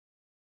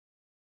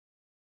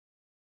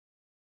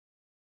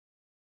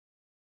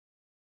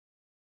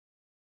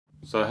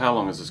So how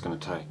long is this going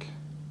to take?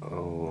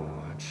 Oh,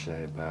 I'd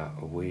say about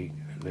a week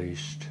at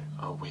least.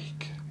 A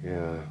week?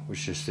 Yeah,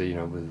 which just, you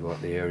know, with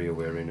what the area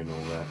we're in and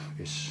all that,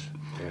 it's,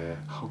 yeah.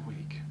 A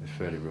week? It's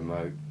fairly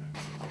remote.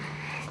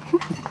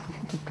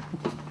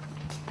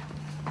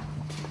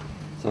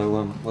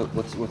 So,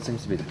 what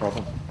seems to be the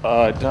problem?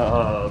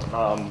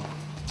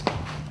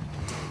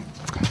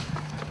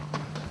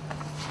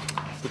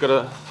 We've got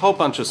a whole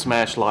bunch of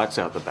smashed lights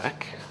out the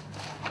back.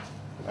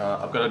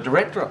 I've got a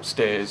director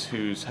upstairs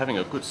who's having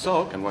a good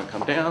sulk and won't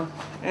come down,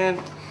 and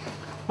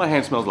my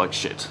hand smells like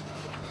shit.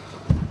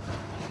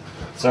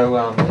 So,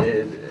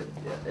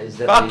 is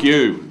that Fuck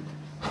you!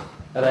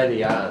 Are they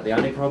the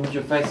only problems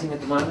you're facing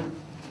at the moment?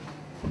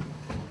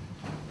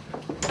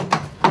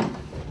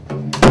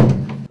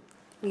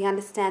 We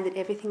understand that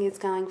everything is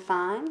going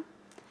fine,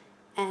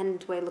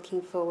 and we're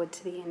looking forward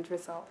to the end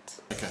result.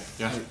 Okay,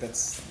 yeah.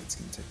 That's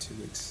going to take 2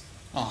 weeks.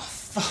 Oh,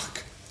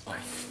 fuck. Oh,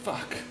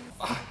 fuck.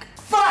 Fuck.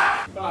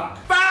 Fuck! Fuck!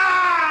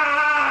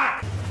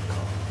 Fuck!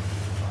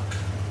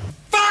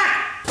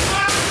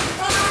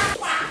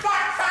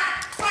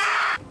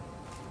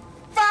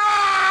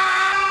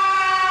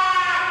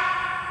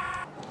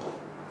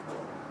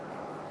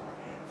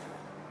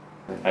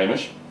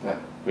 Hamish? Yeah.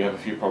 We have a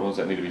few problems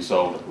that need to be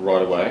solved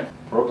right away.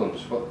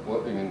 Problems?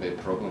 What do you mean by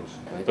problems?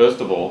 First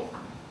of all,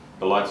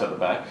 the lights at the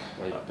back,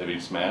 Right. they've been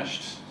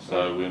smashed,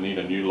 so we'll need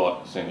a new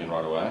light sent in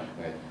right away.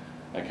 Right.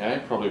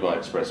 Okay, probably by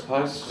express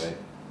post. Right.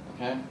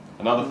 Okay.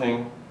 Another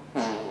thing,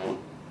 Right.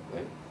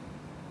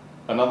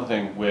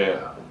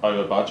 we're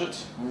over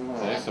budget.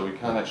 Okay, so we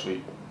can't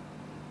actually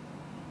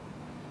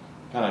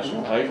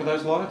pay for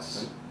those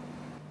lights.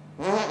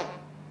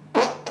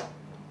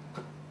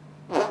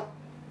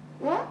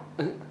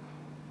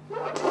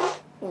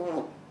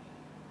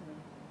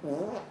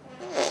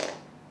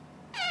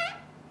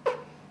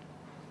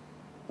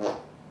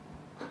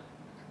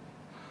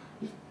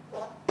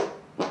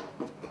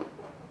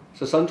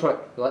 It's a soundtrack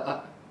like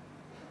that.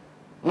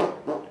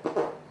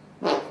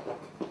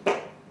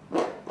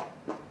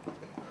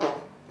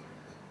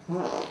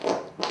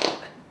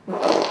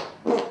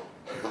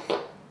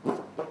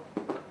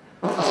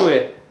 That's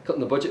why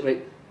cutting the budget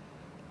right.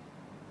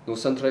 No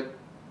soundtrack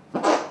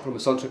from a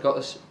soundtrack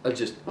artist. I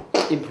just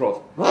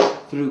improv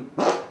through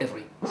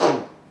every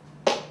scene.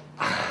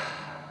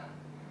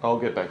 I'll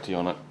get back to you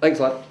on it. Thanks,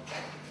 lad.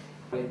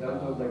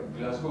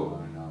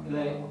 Glasgow.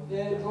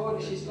 Yeah,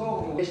 Tori, she's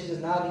talking. She's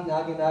just nagging.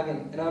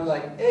 And I'm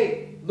like,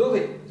 hey,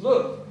 Louie,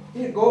 look,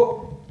 here you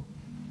go.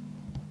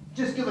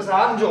 Just give us a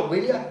hand job,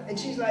 will you? And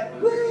she's like,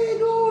 wait,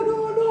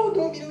 no,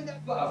 don't be doing that.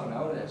 About half an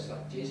hour, it's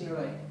like chasing her,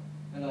 like,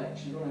 and like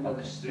she's running down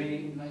the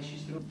street, and like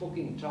she's throwing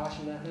fucking trash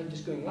and that, and I'm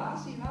just going,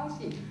 lassie,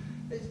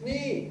 it's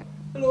me.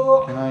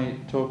 Hello. Can I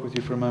talk with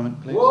you for a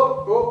moment, please?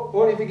 Whoa,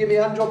 only if you give me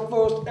a hand job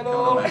first.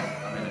 Hello. I'm in.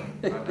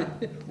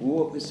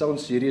 Whoa, this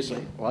sounds serious,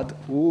 like, lad.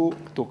 Whoa,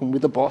 talking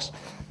with the boss.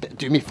 Better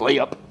do me fly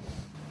up.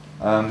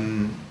 I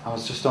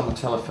was just on the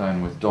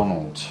telephone with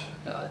Donald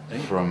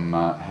from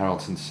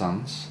Harold and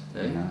Sons,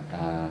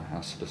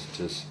 our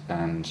solicitors,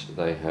 and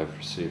they have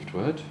received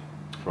word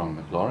from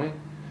McLaurie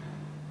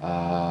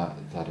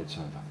that it's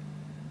over.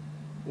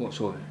 What's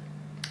over?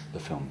 The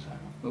film's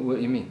over. What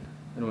do you mean?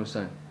 I don't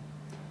understand.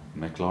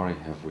 McLaurie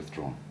have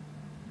withdrawn.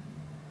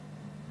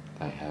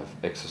 They have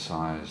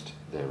exercised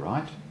their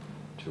right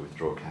to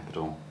withdraw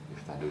capital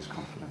if they lose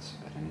confidence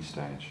at any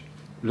stage.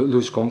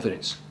 Lose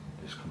confidence?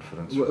 Lose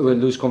confidence.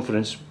 Lose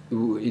confidence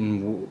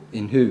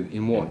in who?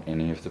 In what? In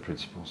any of the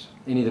principles.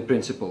 Any of the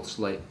principles,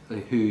 like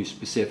who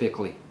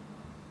specifically?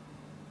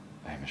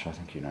 Hamish, I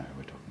think you know who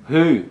we're talking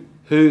about.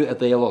 Who have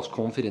they lost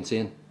confidence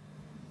in?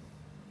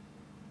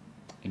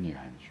 In you,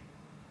 Hamish.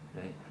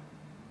 Right.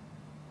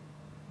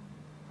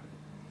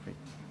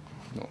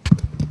 No.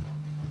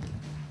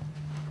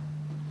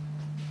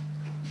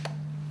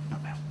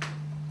 Not now.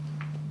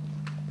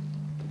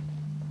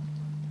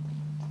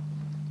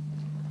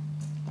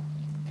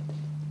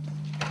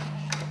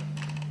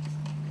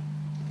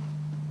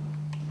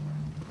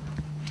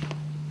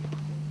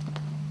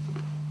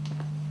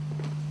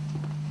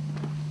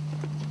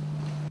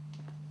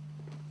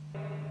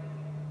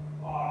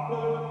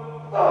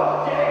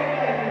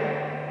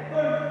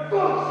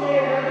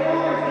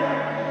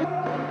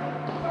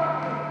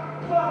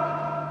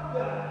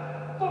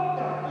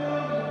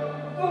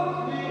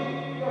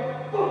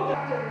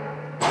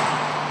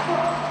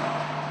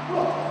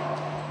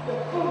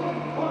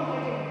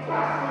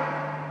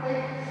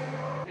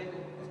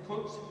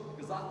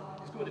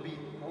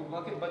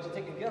 Budget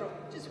taken care of.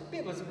 Just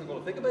people isn't going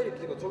to think about it,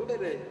 people talk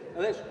about it.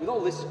 And with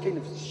all this kind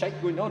of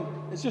shite going on,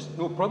 it's just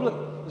no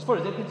problem as far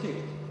as I'm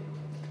concerned.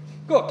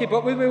 Go, keep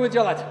up with me, would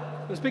you, lad?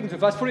 I'm speaking too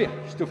fast for you,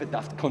 stupid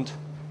daft cunt.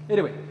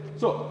 Anyway,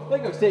 so,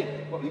 like I was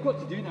saying, what we've got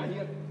to do now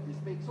here is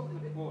make something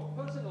a bit more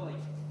personal, like,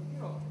 you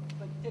know,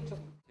 like take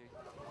something.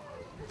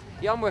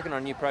 Yeah, I'm working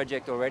on a new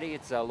project already.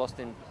 It's Lost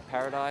in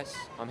Paradise.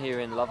 I'm here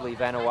in lovely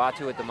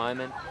Vanuatu at the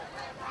moment.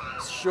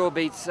 Sure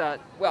beats,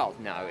 well,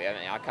 no, I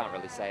mean, I can't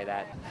really say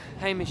that.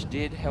 Hamish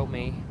did help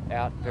me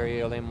out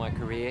very early in my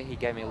career. He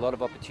gave me a lot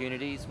of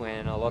opportunities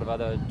when a lot of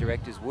other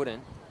directors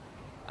wouldn't.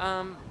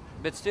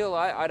 But still,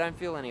 I don't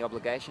feel any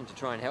obligation to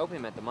try and help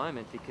him at the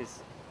moment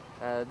because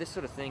this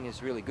sort of thing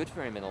is really good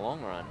for him in the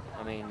long run.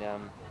 I mean,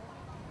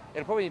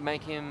 it'll probably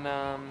make him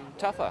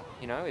tougher,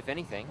 you know, if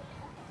anything.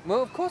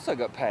 Well, of course I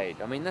got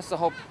paid. I mean, that's the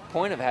whole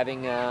point of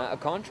having a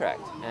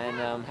contract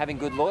and having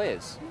good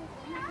lawyers.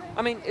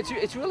 I mean,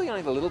 it's really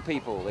only the little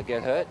people that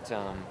get hurt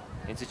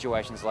in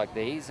situations like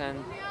these,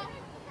 and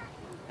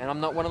I'm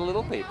not one of the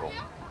little people.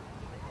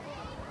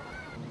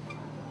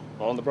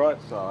 On the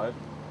bright side,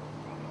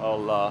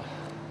 I'll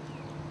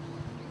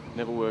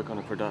never work on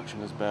a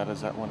production as bad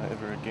as that one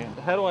ever again.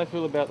 How do I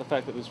feel about the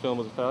fact that this film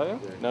was a failure?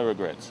 No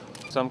regrets.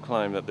 Some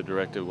claim that the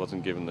director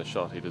wasn't given the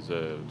shot he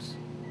deserves.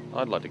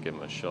 I'd like to give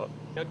him a shot.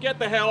 Now get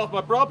the hell off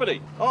my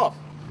property! Off!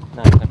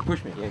 No, don't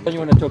push me. Don't you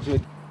want to talk to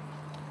me?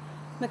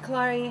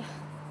 Macquarie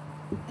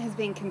has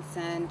been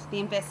concerned, the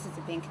investors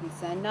have been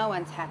concerned, no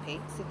one's happy.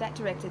 So if that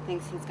director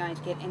thinks he's going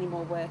to get any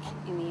more work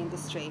in the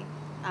industry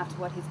after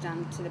what he's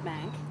done to the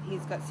bank,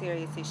 he's got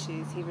serious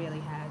issues, he really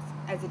has,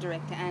 as a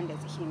director and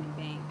as a human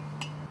being.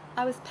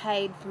 I was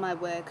paid for my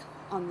work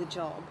on the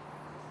job.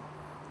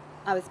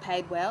 I was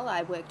paid well,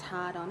 I worked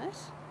hard on it.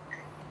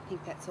 I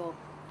think that's all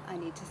I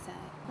need to say.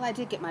 Well, I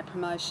did get my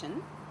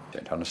promotion.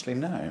 Don't honestly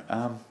know.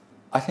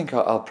 I think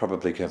I'll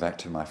probably go back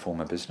to my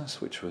former business,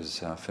 which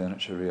was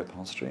furniture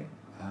reupholstery.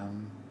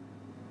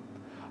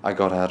 I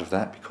got out of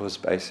that because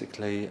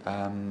basically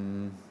I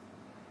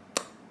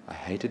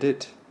hated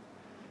it,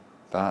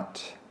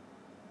 but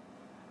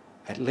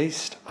at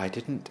least I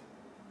didn't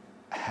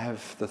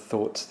have the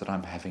thoughts that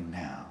I'm having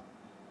now.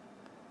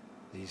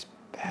 These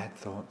bad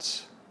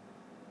thoughts,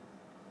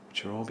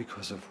 which are all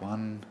because of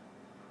one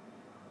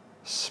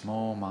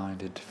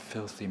small-minded,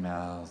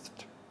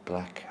 filthy-mouthed,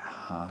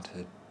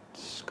 black-hearted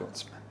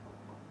Scotsman.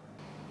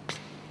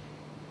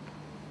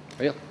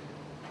 Well,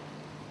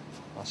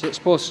 that's it, I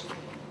suppose.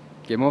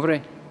 Game over,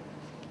 eh?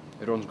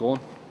 Everyone's gone.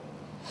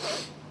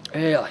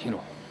 You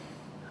know,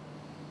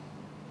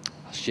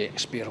 as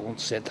Shakespeare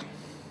once said.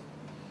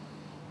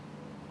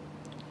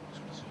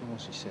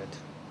 What he said?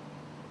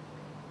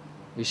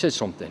 He said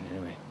something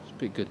anyway. It's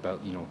pretty good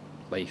about, you know,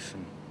 life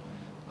and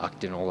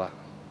acting and all that.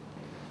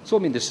 So I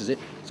mean, this is it.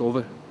 It's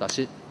over. That's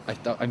it.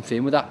 I'm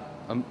fine with that.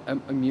 You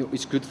know,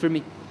 it's good for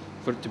me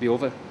for it to be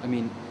over. I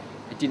mean,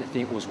 I didn't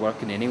think it was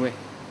working anyway.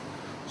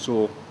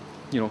 So,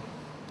 you know,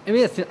 I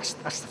mean, I think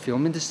that's the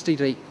film industry,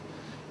 right?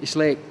 It's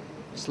like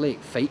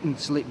fighting.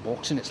 It's like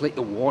boxing. It's like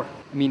the war.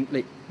 I mean,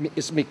 like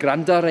it's my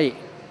granda, right?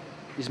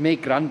 It's my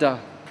granda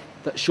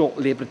that shot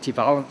Liberty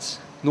Valance,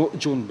 not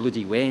John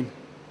Bloody Wayne.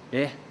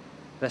 Eh?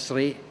 That's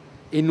right.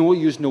 He no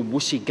use no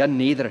wussy gun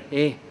neither.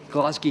 Eh?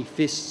 Glasgow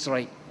fists,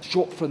 right?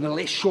 Shot from the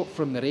left, shot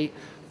from the right.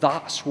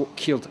 That's what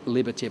killed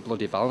Liberty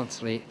Bloody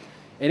Valance, right?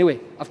 Anyway,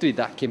 after he did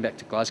that, came back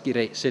to Glasgow,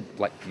 right? Said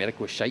like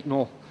America was shite and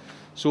all.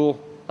 So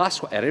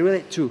that's what I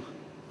relate to.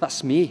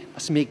 That's me.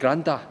 That's me,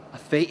 granda, a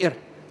fighter,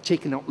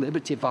 taking out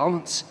Liberty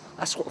Valance.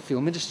 That's what the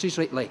film industry's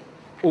right like.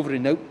 Over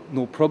and out,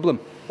 no problem.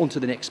 On to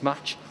the next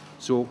match.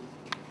 So,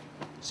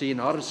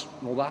 sayonara's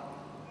and all that.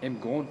 I'm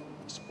gone.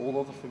 It's all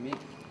over for me.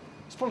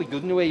 It's probably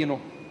good in a way, you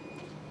know.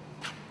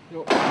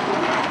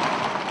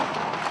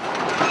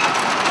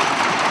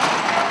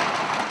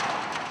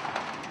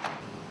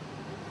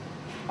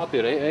 Happy,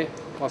 right, eh?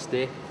 Last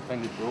day.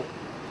 Fingers broke.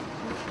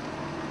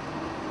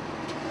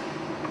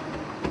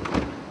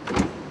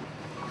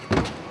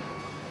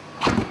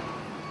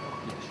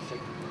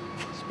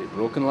 It's a bit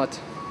broken, lad.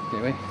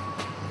 Anyway.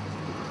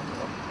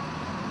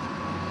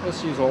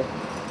 Let's use all.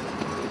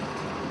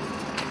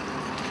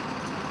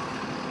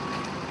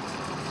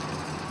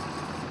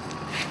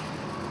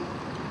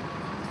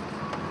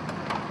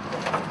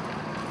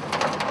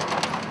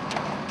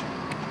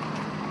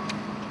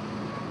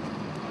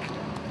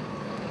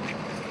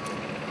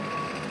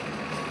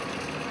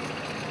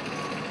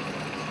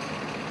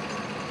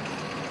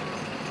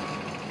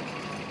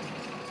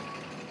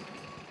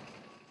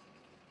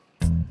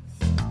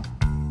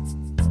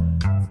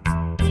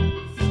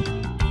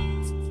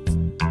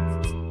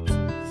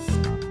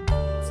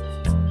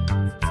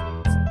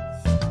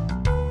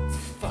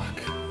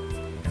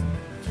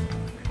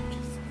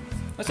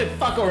 I said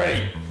fuck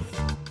already!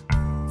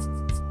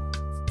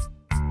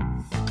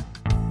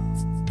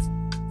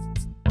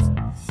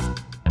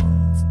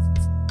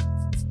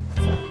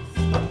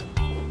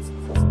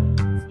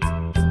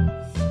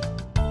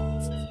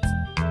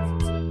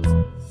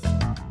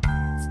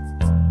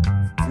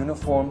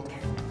 Uniformed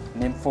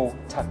Nympho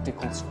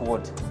Tactical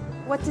Squad.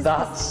 What does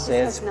That this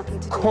says has nothing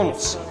to do with cunts. the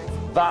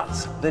story.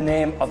 That's the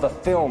name of the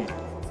film.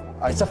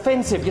 It's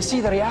offensive. You see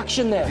the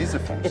reaction there? It is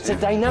offensive. It's a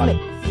dynamic.